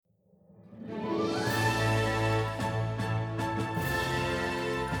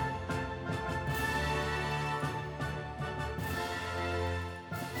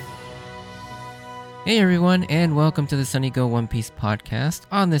Hey everyone, and welcome to the Sunny Go One Piece podcast.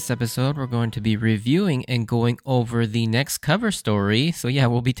 On this episode, we're going to be reviewing and going over the next cover story. So yeah,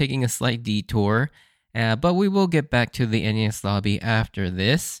 we'll be taking a slight detour, but we will get back to the NES lobby after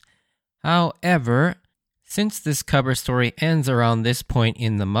this. However, since this cover story ends around this point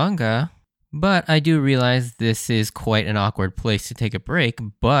in the manga, but I do realize this is quite an awkward place to take a break,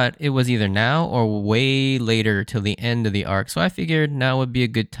 but it was either now or way later till the end of the arc, so I figured now would be a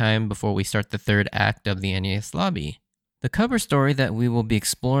good time before we start the third act of the NES lobby. The cover story that we will be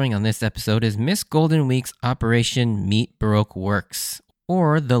exploring on this episode is Miss Golden Week's Operation Meet Baroque Works,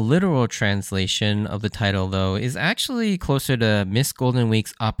 or the literal translation of the title, though, is actually closer to Miss Golden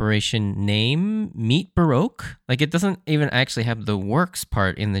Week's Operation Name Meet Baroque. Like, it doesn't even actually have the works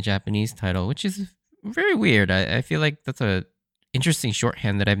part in the Japanese title, which is very weird. I feel like that's a interesting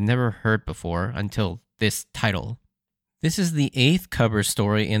shorthand that I've never heard before until this title. This is the 8th cover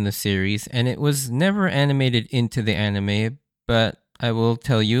story in the series, and it was never animated into the anime, but I will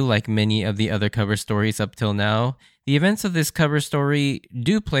tell you, like many of the other cover stories up till now, the events of this cover story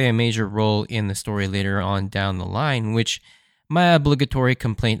do play a major role in the story later on down the line, which my obligatory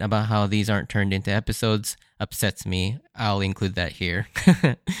complaint about how these aren't turned into episodes upsets me. I'll include that here.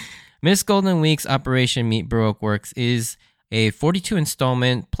 Miss Golden Week's Operation Meet Baroque Works is a 42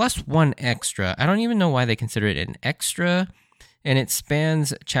 installment plus one extra. I don't even know why they consider it an extra, and it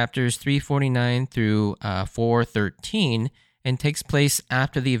spans chapters 349 through 413 and takes place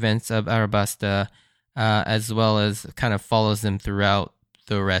after the events of Arabasta, as well as kind of follows them throughout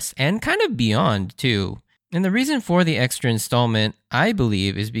the rest and kind of beyond too. And the reason for the extra installment, I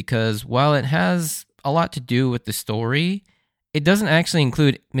believe, is because while it has a lot to do with the story, it doesn't actually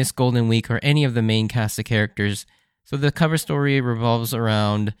include Miss Golden Week or any of the main cast of characters. So the cover story revolves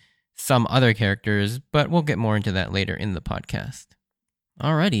around some other characters, but we'll get more into that later in the podcast.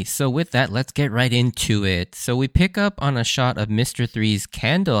 Alrighty, so with that, let's get right into it. So we pick up on a shot of Mr. Three's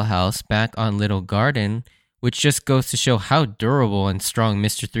candle house back on Little Garden, which just goes to show how durable and strong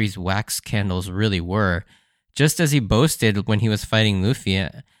Mr. Three's wax candles really were, just as he boasted when he was fighting Luffy.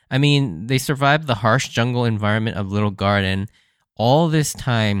 I mean, they survived the harsh jungle environment of Little Garden all this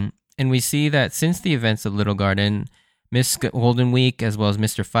time, and we see that since the events of Little Garden, Miss Golden Week, as well as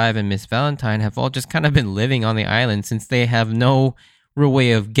Mr. Five and Miss Valentine, have all just kind of been living on the island since they have no real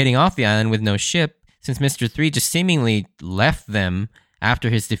way of getting off the island with no ship, since Mr. 3 just seemingly left them after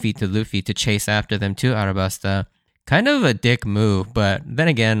his defeat to Luffy to chase after them to Arabasta. Kind of a dick move, but then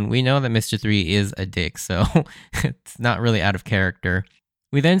again, we know that Mr. 3 is a dick, so it's not really out of character.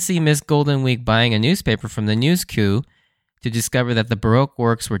 We then see Miss Golden Week buying a newspaper from the News Queue to discover that the Baroque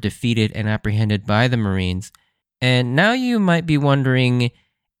Works were defeated and apprehended by the Marines. And now you might be wondering,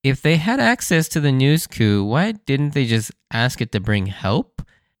 if they had access to the News Queue, why didn't they just ask it to bring help?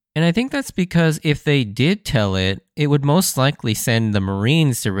 And I think that's because if they did tell it, it would most likely send the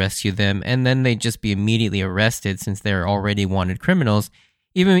Marines to rescue them, and then they'd just be immediately arrested since they're already wanted criminals,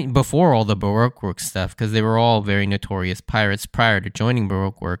 even before all the Baroque Works stuff, because they were all very notorious pirates prior to joining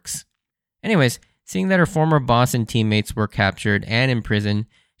Baroque Works. Anyways, seeing that her former boss and teammates were captured and imprisoned,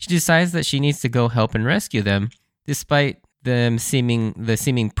 she decides that she needs to go help and rescue them, despite the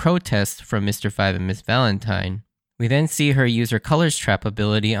seeming protest from Mr. Five and Miss Valentine. We then see her use her Colors Trap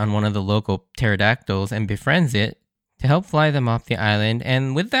ability on one of the local pterodactyls and befriends it to help fly them off the island,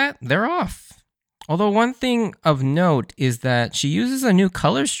 and with that, they're off. Although one thing of note is that she uses a new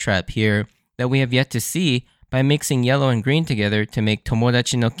Colors Trap here that we have yet to see by mixing yellow and green together to make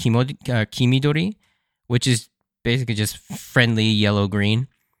Tomodachi no Kimidori, which is basically just friendly yellow-green.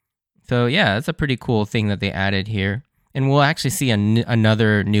 So yeah, that's a pretty cool thing that they added here. And we'll actually see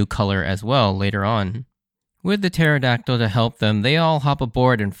another new color as well later on. With the pterodactyl to help them, they all hop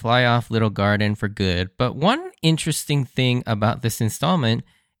aboard and fly off Little Garden for good. But one interesting thing about this installment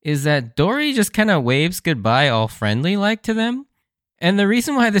is that Dory just kind of waves goodbye all friendly-like to them. And the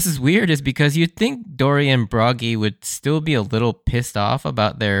reason why this is weird is because you'd think Dory and Broggy would still be a little pissed off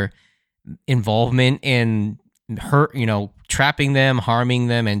about their involvement in trapping them, harming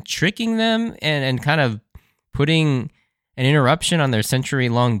them, and tricking them, and kind of putting an interruption on their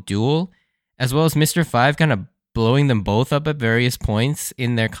century-long duel, as well as Mr. Five kind of blowing them both up at various points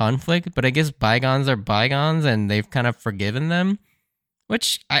in their conflict. But I guess bygones are bygones, and they've kind of forgiven them,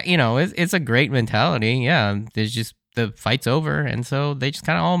 which, it's a great mentality. Yeah, there's just, the fight's over, and so they just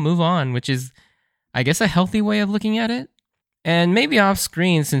kind of all move on, which is, I guess, a healthy way of looking at it. And maybe off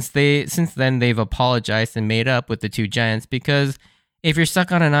screen, since then they've apologized and made up with the two giants, because if you're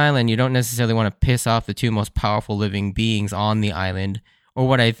stuck on an island, you don't necessarily want to piss off the two most powerful living beings on the island. Or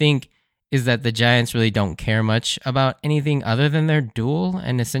what I think is that the giants really don't care much about anything other than their duel,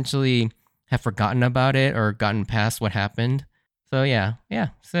 and essentially have forgotten about it or gotten past what happened. So yeah,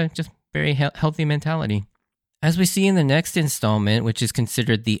 so just very healthy mentality. As we see in the next installment, which is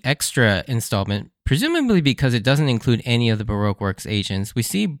considered the extra installment, presumably because it doesn't include any of the Baroque Works agents, we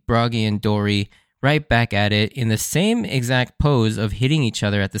see Bragi and Dori right back at it in the same exact pose of hitting each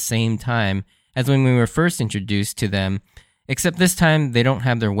other at the same time as when we were first introduced to them, except this time they don't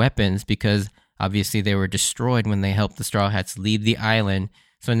have their weapons because obviously they were destroyed when they helped the Straw Hats leave the island,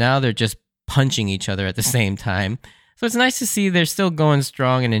 so now they're just punching each other at the same time. So it's nice to see they're still going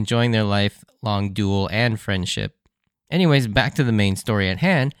strong and enjoying their lifelong duel and friendship. Anyways, back to the main story at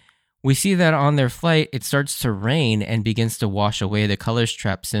hand. We see that on their flight, it starts to rain and begins to wash away the colors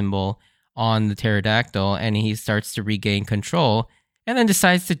trap symbol on the pterodactyl, and he starts to regain control and then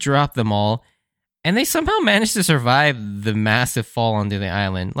decides to drop them all. And they somehow manage to survive the massive fall onto the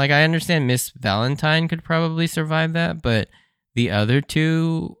island. Like, I understand Miss Valentine could probably survive that, but the other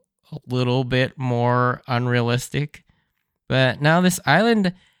two, a little bit more unrealistic. But now this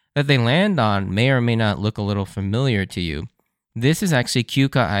island that they land on may or may not look a little familiar to you. This is actually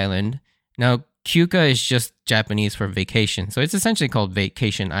Kyuka Island. Now, Kyuka is just Japanese for vacation, so it's essentially called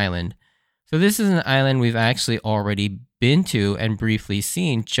Vacation Island. So this is an island we've actually already been to and briefly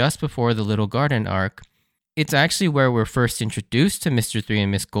seen just before the Little Garden arc. It's actually where we're first introduced to Mr. 3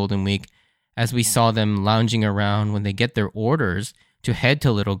 and Miss Golden Week, as we saw them lounging around when they get their orders to head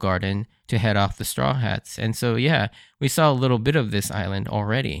to Little Garden to head off the Straw Hats. And so, yeah, we saw a little bit of this island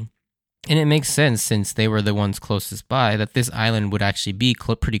already. And it makes sense, since they were the ones closest by, that this island would actually be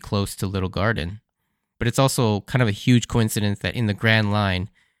pretty close to Little Garden. But it's also kind of a huge coincidence that in the Grand Line,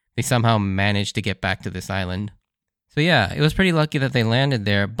 they somehow managed to get back to this island. So yeah, it was pretty lucky that they landed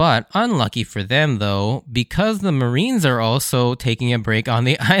there, but unlucky for them though, because the Marines are also taking a break on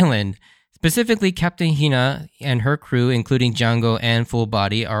the island. Specifically, Captain Hina and her crew, including Django and Full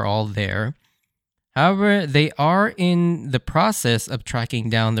Body, are all there. However, they are in the process of tracking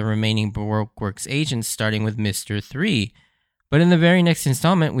down the remaining Baroque Works agents, starting with Mr. 3. But in the very next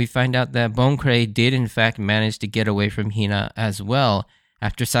installment, we find out that Boncré did in fact manage to get away from Hina as well,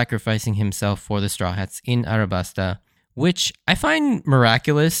 after sacrificing himself for the Straw Hats in Arabasta, which I find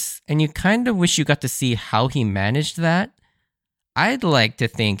miraculous, and you kind of wish you got to see how he managed that. I'd like to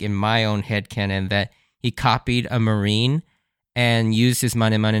think in my own headcanon that he copied a Marine and used his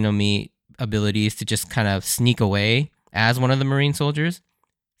Mane Mane no Mi abilities to just kind of sneak away as one of the Marine soldiers.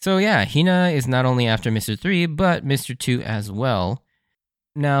 So yeah, Hina is not only after Mr. 3, but Mr. 2 as well.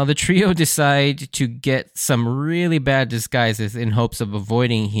 Now, the trio decide to get some really bad disguises in hopes of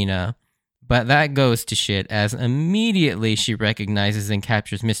avoiding Hina, but that goes to shit as immediately she recognizes and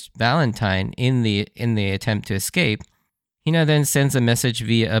captures Miss Valentine in the attempt to escape. Hina then sends a message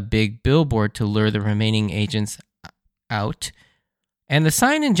via a big billboard to lure the remaining agents out. And the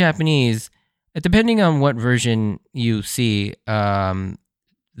sign in Japanese, depending on what version you see,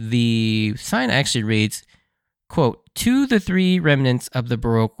 the sign actually reads, quote, "To the 3 remnants of the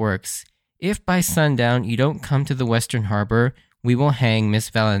Baroque Works, if by sundown you don't come to the Western Harbor, we will hang Miss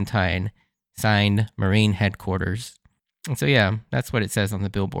Valentine. Signed, Marine Headquarters." And so yeah, that's what it says on the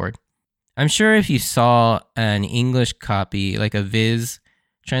billboard. I'm sure if you saw an English copy, like a Viz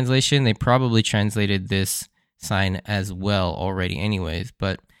translation, they probably translated this sign as well already anyways,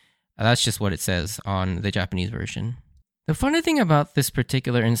 but that's just what it says on the Japanese version. The funny thing about this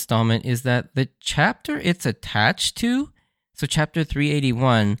particular installment is that the chapter it's attached to, so chapter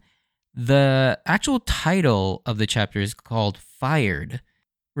 381, the actual title of the chapter is called Fired,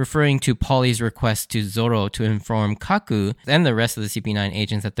 referring to Polly's request to Zoro to inform Kaku and the rest of the CP9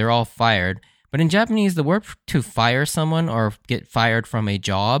 agents that they're all fired. But in Japanese, the word to fire someone or get fired from a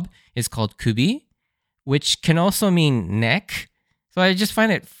job is called kubi, which can also mean neck. So I just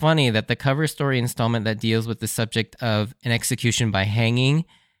find it funny that the cover story installment that deals with the subject of an execution by hanging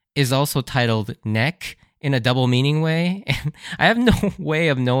is also titled Neck in a double meaning way. And I have no way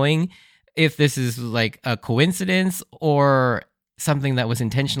of knowing if this is like a coincidence or something that was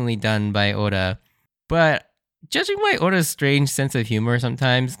intentionally done by Oda. But judging by Oda's strange sense of humor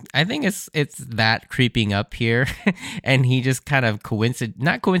sometimes, I think it's that creeping up here. And he just kind of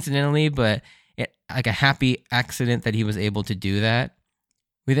not coincidentally, but like a happy accident that he was able to do that.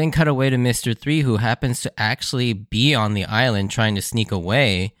 We then cut away to Mr. 3, who happens to actually be on the island trying to sneak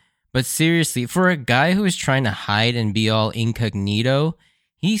away. But seriously, for a guy who is trying to hide and be all incognito,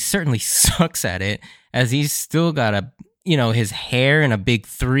 he certainly sucks at it, as he's still got his hair in a big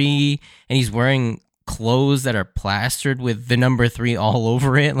 3, and he's wearing clothes that are plastered with the number 3 all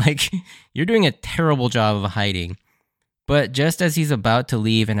over it. Like, you're doing a terrible job of hiding. But just as he's about to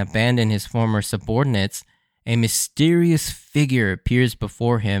leave and abandon his former subordinates, a mysterious figure appears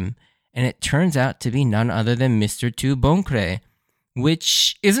before him and it turns out to be none other than Mr. 2 Bonkre,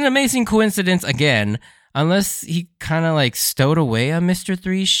 which is an amazing coincidence again, unless he kind of like stowed away on Mr.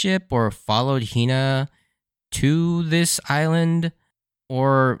 3's ship or followed Hina to this island,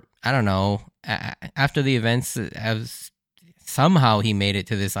 or I don't know, after the events, somehow he made it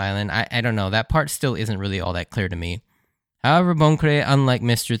to this island. I don't know, that part still isn't really all that clear to me. However, Bonkre, unlike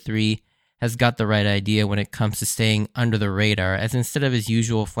Mr. 3, has got the right idea when it comes to staying under the radar, as instead of his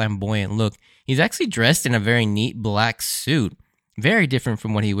usual flamboyant look, he's actually dressed in a very neat black suit, very different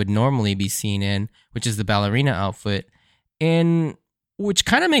from what he would normally be seen in, which is the ballerina outfit, and which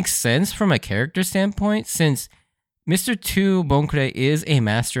kind of makes sense from a character standpoint, since Mr. 2 Bonkre is a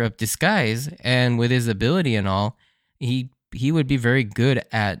master of disguise, and with his ability and all, he would be very good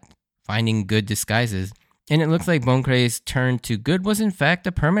at finding good disguises. And it looks like Bonkre's turn to good was in fact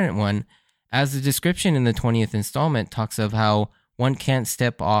a permanent one, as the description in the 20th installment talks of how one can't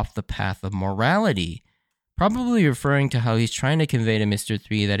step off the path of morality, probably referring to how he's trying to convey to Mr.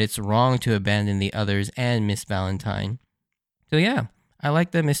 3 that it's wrong to abandon the others and Miss Valentine. So yeah, I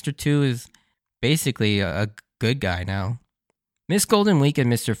like that Mr. 2 is basically a good guy now. Miss Golden Week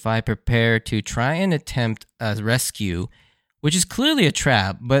and Mr. 5 prepare to try and attempt a rescue, which is clearly a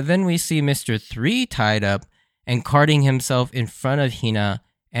trap, but then we see Mr. 3 tied up and carting himself in front of Hina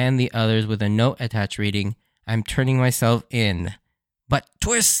and the others with a note attached reading, "I'm turning myself in." But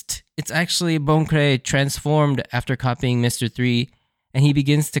twist! It's actually Bonkre transformed after copying Mr. 3, and he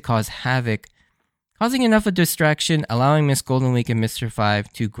begins to cause havoc, causing enough of distraction, allowing Miss Golden Week and Mr.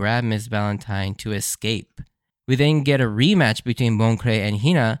 5 to grab Miss Valentine to escape. We then get a rematch between Bonkre and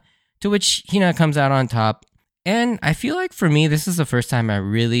Hina, to which Hina comes out on top, and I feel like for me, this is the first time I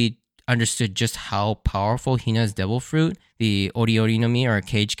really understood just how powerful Hina's devil fruit, the Ori Ori no Mi or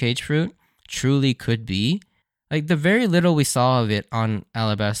Cage fruit, truly could be. Like, the very little we saw of it on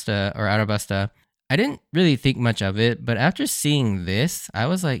Arabasta, I didn't really think much of it, but after seeing this, I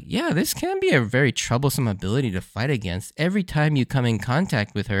was like, yeah, this can be a very troublesome ability to fight against. Every time you come in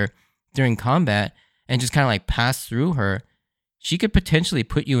contact with her during combat and just kind of like pass through her, she could potentially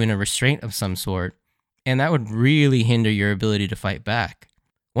put you in a restraint of some sort, and that would really hinder your ability to fight back.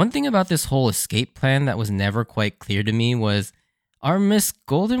 One thing about this whole escape plan that was never quite clear to me was, are Miss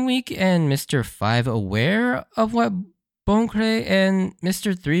Golden Week and Mr. 5 aware of what Bonkre and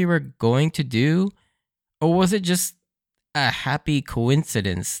Mr. 3 were going to do? Or was it just a happy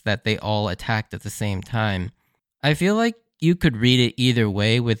coincidence that they all attacked at the same time? I feel like you could read it either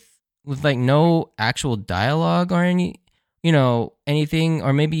way with like no actual dialogue or anything,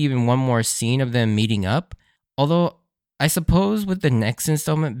 or maybe even one more scene of them meeting up. Although I suppose with the next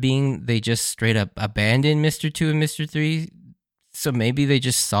installment being they just straight up abandoned Mr. 2 and Mr. 3, so maybe they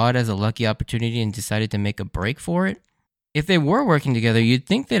just saw it as a lucky opportunity and decided to make a break for it. If they were working together, you'd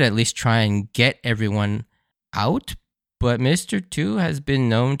think they'd at least try and get everyone out, but Mr. 2 has been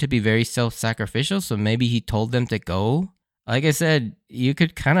known to be very self-sacrificial, so maybe he told them to go. Like I said, you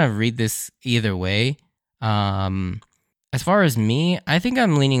could kind of read this either way. As far as me, I think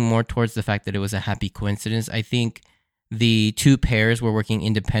I'm leaning more towards the fact that it was a happy coincidence. I think the two pairs were working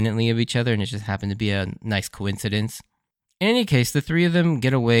independently of each other, and it just happened to be a nice coincidence. In any case, the three of them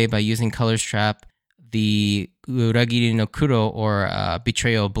get away by using Color's Trap, the Uragiri no Kuro, or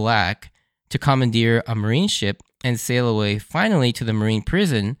Betrayal Black, to commandeer a marine ship and sail away finally to the marine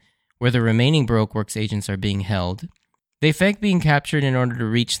prison where the remaining Baroque Works agents are being held. They fake being captured in order to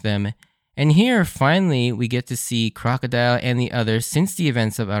reach them, and here finally we get to see Crocodile and the others since the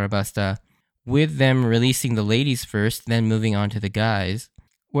events of Arabasta, with them releasing the ladies first, then moving on to the guys,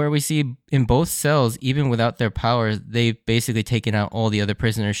 where we see in both cells, even without their powers, they've basically taken out all the other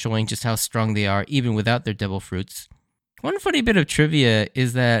prisoners, showing just how strong they are, even without their devil fruits. One funny bit of trivia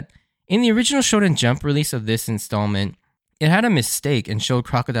is that in the original Shonen Jump release of this installment, it had a mistake and showed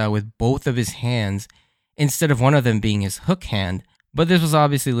Crocodile with both of his hands instead of one of them being his hook hand, but this was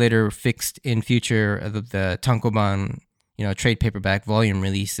obviously later fixed in future of the Tankoban, trade paperback volume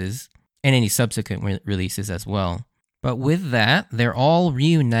releases, and any subsequent releases as well. But with that, they're all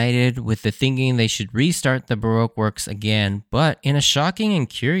reunited with the thinking they should restart the Baroque Works again, but in a shocking and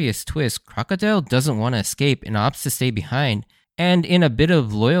curious twist, Crocodile doesn't want to escape and opts to stay behind, and in a bit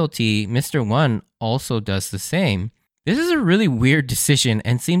of loyalty, Mr. 1 also does the same. This is a really weird decision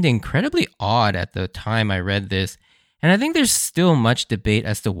and seemed incredibly odd at the time I read this, and I think there's still much debate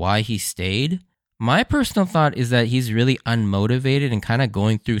as to why he stayed. My personal thought is that he's really unmotivated and kind of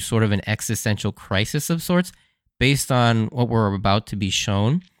going through sort of an existential crisis of sorts based on what we're about to be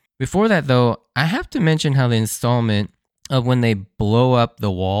shown. Before that, though, I have to mention how the installment of when they blow up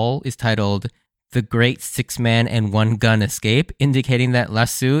the wall is titled the great 6-man and 1-gun escape, indicating that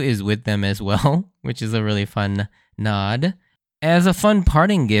Lassu is with them as well, which is a really fun nod. As a fun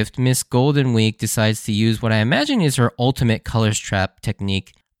parting gift, Miss Golden Week decides to use what I imagine is her ultimate colors trap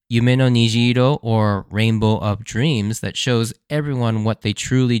technique, Yume no Nijiro, or Rainbow of Dreams, that shows everyone what they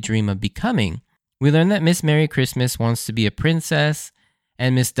truly dream of becoming. We learn that Miss Merry Christmas wants to be a princess,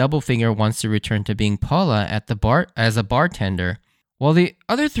 and Miss Doublefinger wants to return to being Paula at the bar as a bartender, while the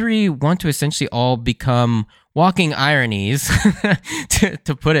other three want to essentially all become walking ironies,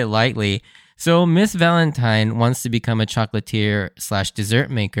 to put it lightly. So Miss Valentine wants to become a chocolatier/dessert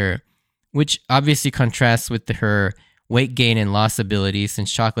maker, which obviously contrasts with her weight gain and loss ability,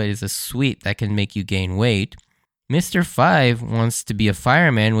 since chocolate is a sweet that can make you gain weight. Mr. 5 wants to be a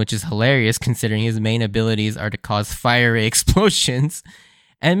fireman, which is hilarious considering his main abilities are to cause fiery explosions.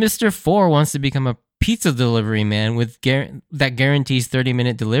 And Mr. 4 wants to become a pizza delivery man that guarantees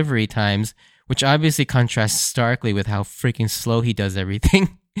 30-minute delivery times, which obviously contrasts starkly with how freaking slow he does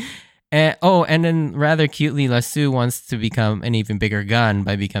everything. And then rather cutely, Lassu wants to become an even bigger gun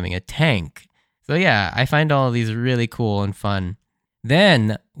by becoming a tank. So yeah, I find all of these really cool and fun.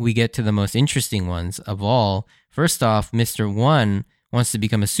 Then we get to the most interesting ones of all. First off, Mr. 1 wants to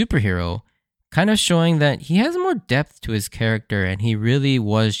become a superhero, kind of showing that he has more depth to his character and he really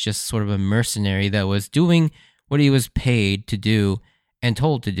was just sort of a mercenary that was doing what he was paid to do and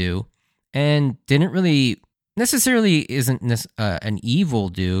told to do, and didn't really necessarily isn't an evil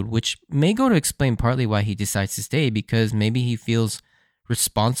dude, which may go to explain partly why he decides to stay, because maybe he feels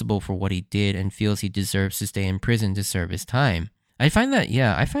responsible for what he did and feels he deserves to stay in prison to serve his time. I find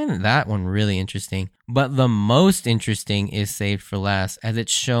that one really interesting. But the most interesting is saved for last, as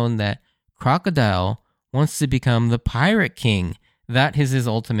it's shown that Crocodile wants to become the Pirate King. That is his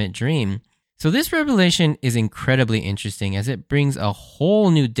ultimate dream. So this revelation is incredibly interesting, as it brings a whole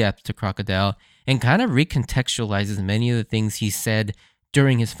new depth to Crocodile and kind of recontextualizes many of the things he said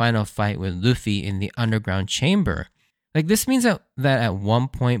during his final fight with Luffy in the underground chamber. Like, this means that at one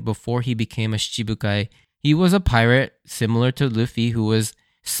point before he became a Shichibukai, he was a pirate, similar to Luffy, who was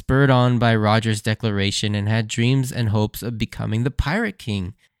spurred on by Roger's declaration and had dreams and hopes of becoming the Pirate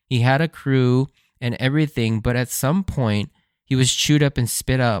King. He had a crew and everything, but at some point, he was chewed up and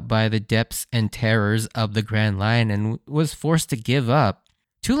spit out by the depths and terrors of the Grand Line and was forced to give up.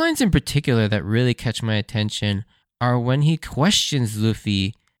 Two lines in particular that really catch my attention are when he questions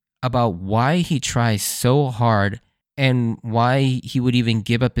Luffy about why he tries so hard and why he would even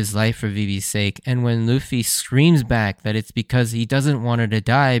give up his life for Vivi's sake. And when Luffy screams back that it's because he doesn't want her to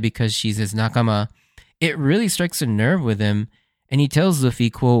die because she's his nakama, it really strikes a nerve with him. And he tells Luffy,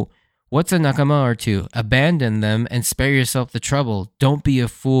 quote, "What's a nakama or two? Abandon them and spare yourself the trouble. Don't be a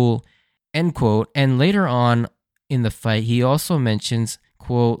fool," end quote. And later on in the fight, he also mentions,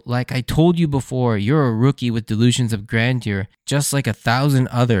 quote, "Like I told you before, you're a rookie with delusions of grandeur, just like 1,000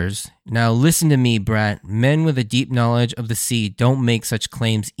 others. Now listen to me, brat. Men with a deep knowledge of the sea don't make such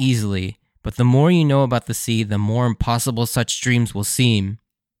claims easily. But the more you know about the sea, the more impossible such dreams will seem."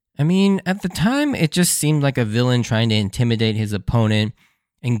 I mean, at the time, it just seemed like a villain trying to intimidate his opponent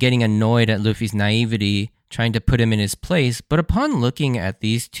and getting annoyed at Luffy's naivety, trying to put him in his place. But upon looking at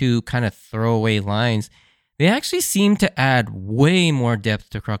these two kind of throwaway lines, they actually seem to add way more depth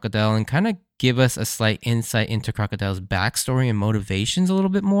to Crocodile and kind of give us a slight insight into Crocodile's backstory and motivations a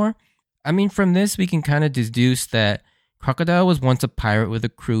little bit more. I mean, from this, we can kind of deduce that Crocodile was once a pirate with a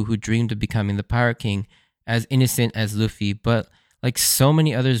crew who dreamed of becoming the Pirate King, as innocent as Luffy, but like so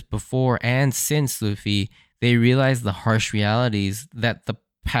many others before and since Luffy, they realized the harsh realities that the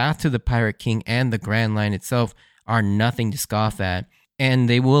path to the Pirate King and the Grand Line itself are nothing to scoff at, and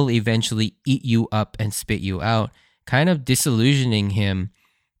they will eventually eat you up and spit you out, kind of disillusioning him,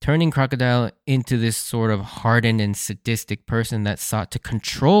 turning Crocodile into this sort of hardened and sadistic person that sought to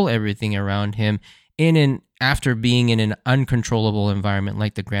control everything around him after being in an uncontrollable environment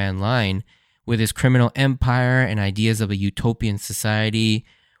like the Grand Line, with his criminal empire and ideas of a utopian society,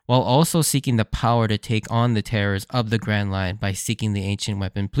 while also seeking the power to take on the terrors of the Grand Line by seeking the ancient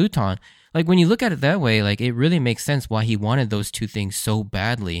weapon Pluton. Like, when you look at it that way, like, it really makes sense why he wanted those two things so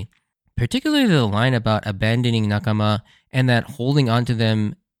badly. Particularly the line about abandoning nakama and that holding onto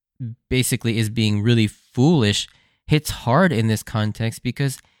them basically is being really foolish hits hard in this context,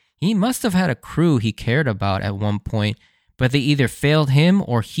 because he must have had a crew he cared about at one point, but they either failed him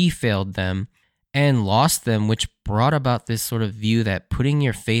or he failed them and lost them, which brought about this sort of view that putting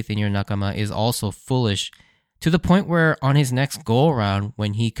your faith in your nakama is also foolish, to the point where on his next go-around,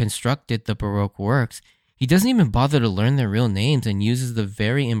 when he constructed the Baroque works, he doesn't even bother to learn their real names and uses the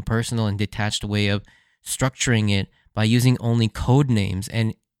very impersonal and detached way of structuring it by using only code names.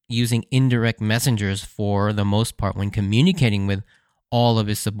 And using indirect messengers for the most part when communicating with all of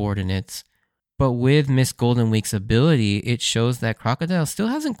his subordinates. But with Miss Golden Week's ability, it shows that Crocodile still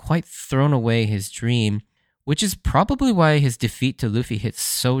hasn't quite thrown away his dream, which is probably why his defeat to Luffy hit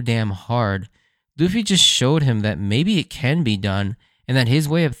so damn hard. Luffy just showed him that maybe it can be done, and that his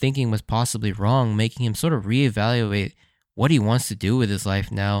way of thinking was possibly wrong, making him sort of reevaluate what he wants to do with his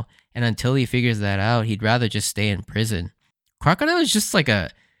life now, and until he figures that out, he'd rather just stay in prison. Crocodile is just like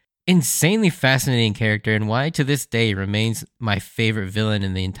a insanely fascinating character, and why to this day remains my favorite villain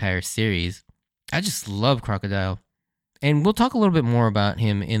in the entire series. I just love Crocodile. And we'll talk a little bit more about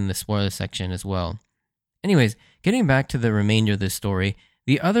him in the spoiler section as well. Anyways, getting back to the remainder of this story,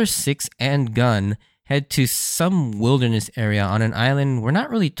 the other 6 and Gun head to some wilderness area on an island, we're not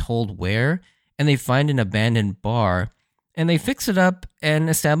really told where, and they find an abandoned bar, and they fix it up and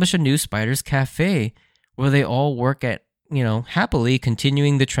establish a new Spider's Cafe, where they all work at, happily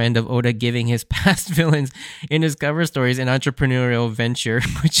continuing the trend of Oda giving his past villains in his cover stories an entrepreneurial venture,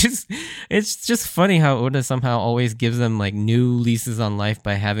 it's just funny how Oda somehow always gives them like new leases on life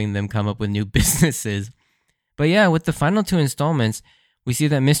by having them come up with new businesses. But yeah, with the final 2 installments, we see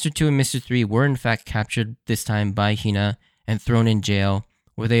that Mr. 2 and Mr. 3 were in fact captured this time by Hina and thrown in jail,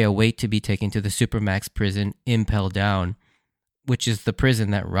 where they await to be taken to the Supermax prison Impel Down, which is the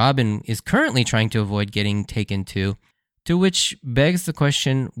prison that Robin is currently trying to avoid getting taken to which begs the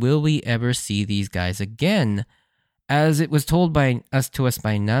question, will we ever see these guys again? As it was told to us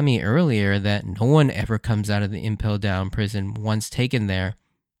by Nami earlier that no one ever comes out of the Impel Down prison once taken there,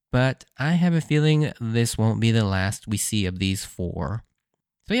 but I have a feeling this won't be the last we see of these 4.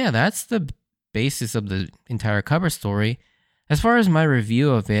 So yeah, that's the basis of the entire cover story. As far as my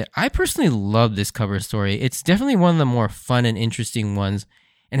review of it, I personally love this cover story. It's definitely one of the more fun and interesting ones,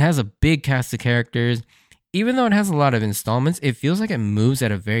 and has a big cast of characters. Even though it has a lot of installments, it feels like it moves at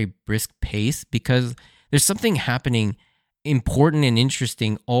a very brisk pace because there's something happening important and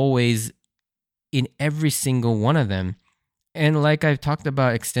interesting always in every single one of them. And like I've talked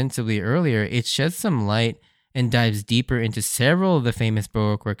about extensively earlier, it sheds some light and dives deeper into several of the famous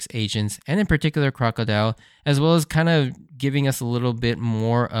Baroque Works agents, and in particular Crocodile, as well as kind of giving us a little bit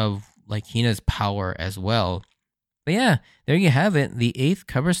more of like Hina's power as well. But yeah, there you have it. The 8th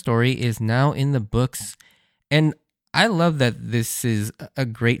cover story is now in the books. And I love that this is a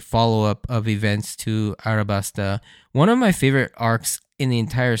great follow-up of events to Arabasta, one of my favorite arcs in the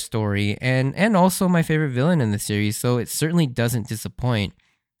entire story, and also my favorite villain in the series, so it certainly doesn't disappoint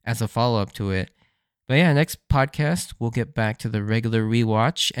as a follow-up to it. But yeah, next podcast, we'll get back to the regular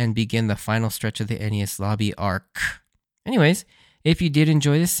rewatch and begin the final stretch of the Enies Lobby arc. Anyways, if you did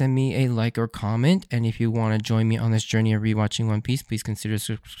enjoy this, send me a like or comment, and if you want to join me on this journey of rewatching One Piece, please consider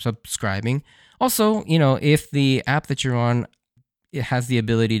subscribing. Also, if the app that you're on it has the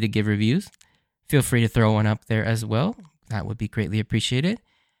ability to give reviews, feel free to throw one up there as well. That would be greatly appreciated.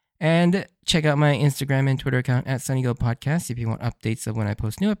 And check out my Instagram and Twitter account at SunnyGo Podcast if you want updates of when I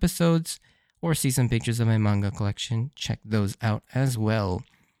post new episodes or see some pictures of my manga collection. Check those out as well.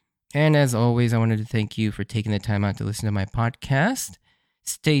 And as always, I wanted to thank you for taking the time out to listen to my podcast.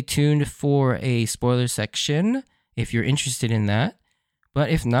 Stay tuned for a spoiler section if you're interested in that. But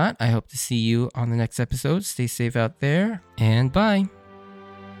if not, I hope to see you on the next episode. Stay safe out there, and bye.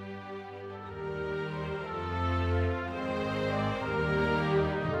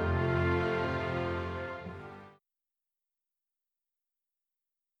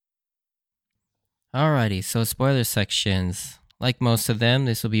 Alrighty, so spoiler sections. Like most of them,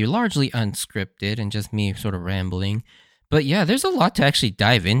 this will be largely unscripted and just me sort of rambling. But yeah, there's a lot to actually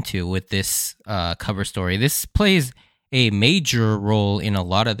dive into with this cover story. This plays a major role in a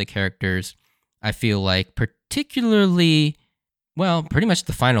lot of the characters, I feel like, particularly, well, pretty much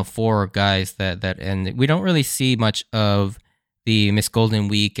the final 4 guys that and we don't really see much of the Miss Golden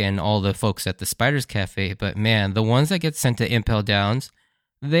Week and all the folks at the Spiders Cafe, but man, the ones that get sent to Impel Downs,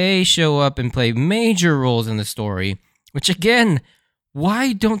 they show up and play major roles in the story, which again,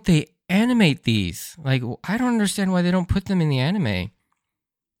 why don't they animate these? Like, I don't understand why they don't put them in the anime.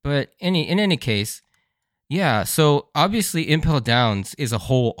 But in any case, yeah, so obviously Impel Downs is a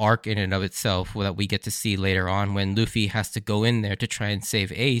whole arc in and of itself that we get to see later on when Luffy has to go in there to try and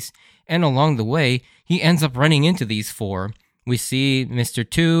save Ace, and along the way, he ends up running into these 4. We see Mr.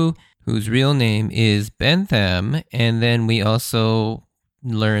 2, whose real name is Bentham, and then we also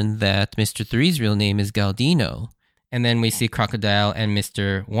learn that Mr. 3's real name is Galdino. And then we see Crocodile and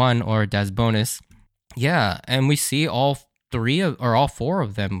Mr. 1, or Dasbonus. Yeah, and we see all 4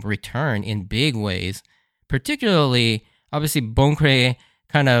 of them return in big ways. Particularly, obviously, Boncré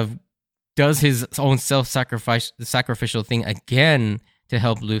kind of does his own sacrificial thing again to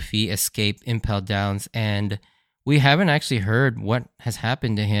help Luffy escape Impel Downs. And we haven't actually heard what has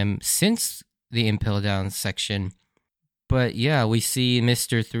happened to him since the Impel Downs section. But yeah, we see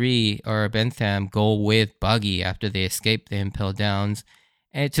Mr. 3 or Bentham go with Buggy after they escape the Impel Downs.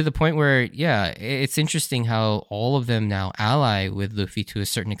 And to the point where, yeah, it's interesting how all of them now ally with Luffy to a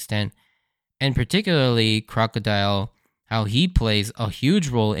certain extent. And particularly Crocodile, how he plays a huge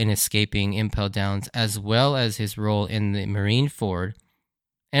role in escaping Impel Downs, as well as his role in the Marineford.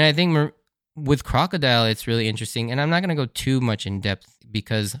 And I think with Crocodile, it's really interesting. And I'm not going to go too much in depth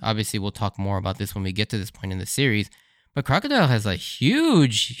because obviously we'll talk more about this when we get to this point in the series. But Crocodile has a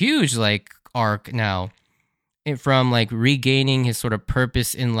huge like arc now, from like regaining his sort of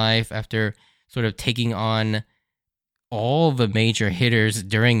purpose in life after sort of taking on all the major hitters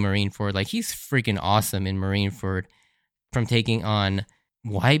during Marineford. Like, he's freaking awesome in Marineford, from taking on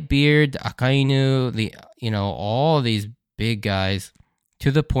Whitebeard, Akainu, all these big guys,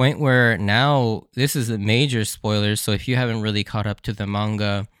 to the point where now this is a major spoiler. So if you haven't really caught up to the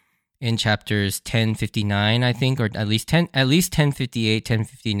manga, in chapters 1059, I think, or at least 1058,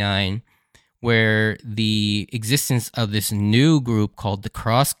 1059, where the existence of this new group called the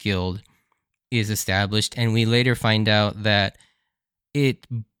Cross Guild is established, and we later find out that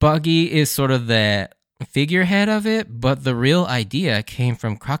Buggy is sort of the figurehead of it, but the real idea came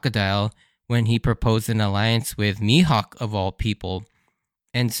from Crocodile when he proposed an alliance with Mihawk of all people.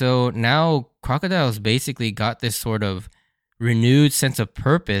 And so now Crocodile's basically got this sort of renewed sense of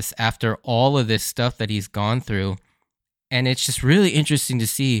purpose after all of this stuff that he's gone through. And it's just really interesting to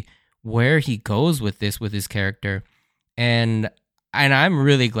see where he goes with this, with his character. And I'm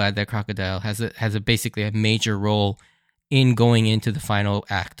really glad that Crocodile has basically a major role in going into the final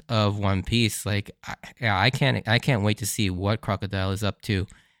act of One Piece. Like, I can't wait to see what Crocodile is up to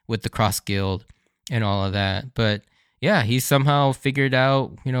with the Cross Guild and all of that. But yeah, he's somehow figured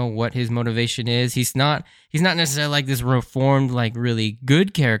out, what his motivation is. He's not necessarily like this reformed, like really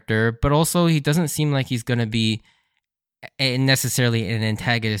good character, but also he doesn't seem like he's going to be necessarily an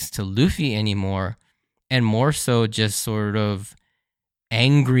antagonist to Luffy anymore, and more so just sort of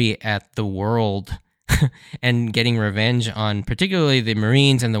angry at the world and getting revenge on particularly the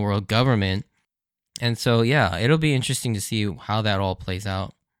Marines and the world government. And so, yeah, it'll be interesting to see how that all plays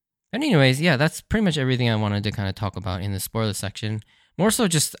out. But anyways, yeah, that's pretty much everything I wanted to kind of talk about in the spoiler section. More so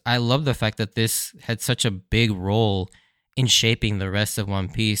just, I love the fact that this had such a big role in shaping the rest of One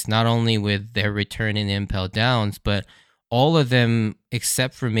Piece, not only with their return in Impel Downs, but all of them,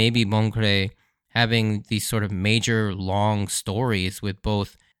 except for maybe Bon Clay, having these sort of major long stories with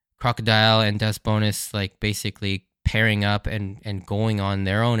both Crocodile and Desponis, like basically pairing up and going on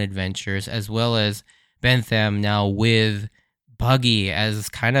their own adventures, as well as Bentham now with Buggy as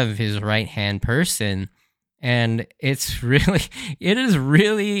kind of his right-hand person. And it is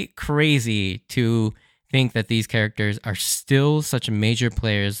really crazy to think that these characters are still such major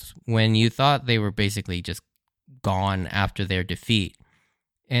players when you thought they were basically just gone after their defeat.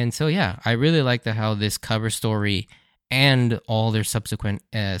 And so, yeah, I really like how this cover story and all their subsequent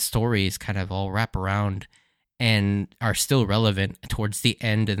stories kind of all wrap around and are still relevant towards the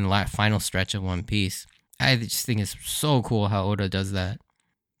end and the final stretch of One Piece. I just think it's so cool how Oda does that.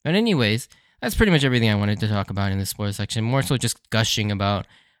 But anyways, that's pretty much everything I wanted to talk about in the spoiler section. More so just gushing about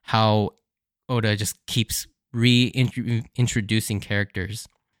how Oda just keeps reintroducing characters.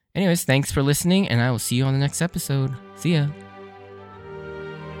 Anyways, thanks for listening, and I will see you on the next episode. See ya.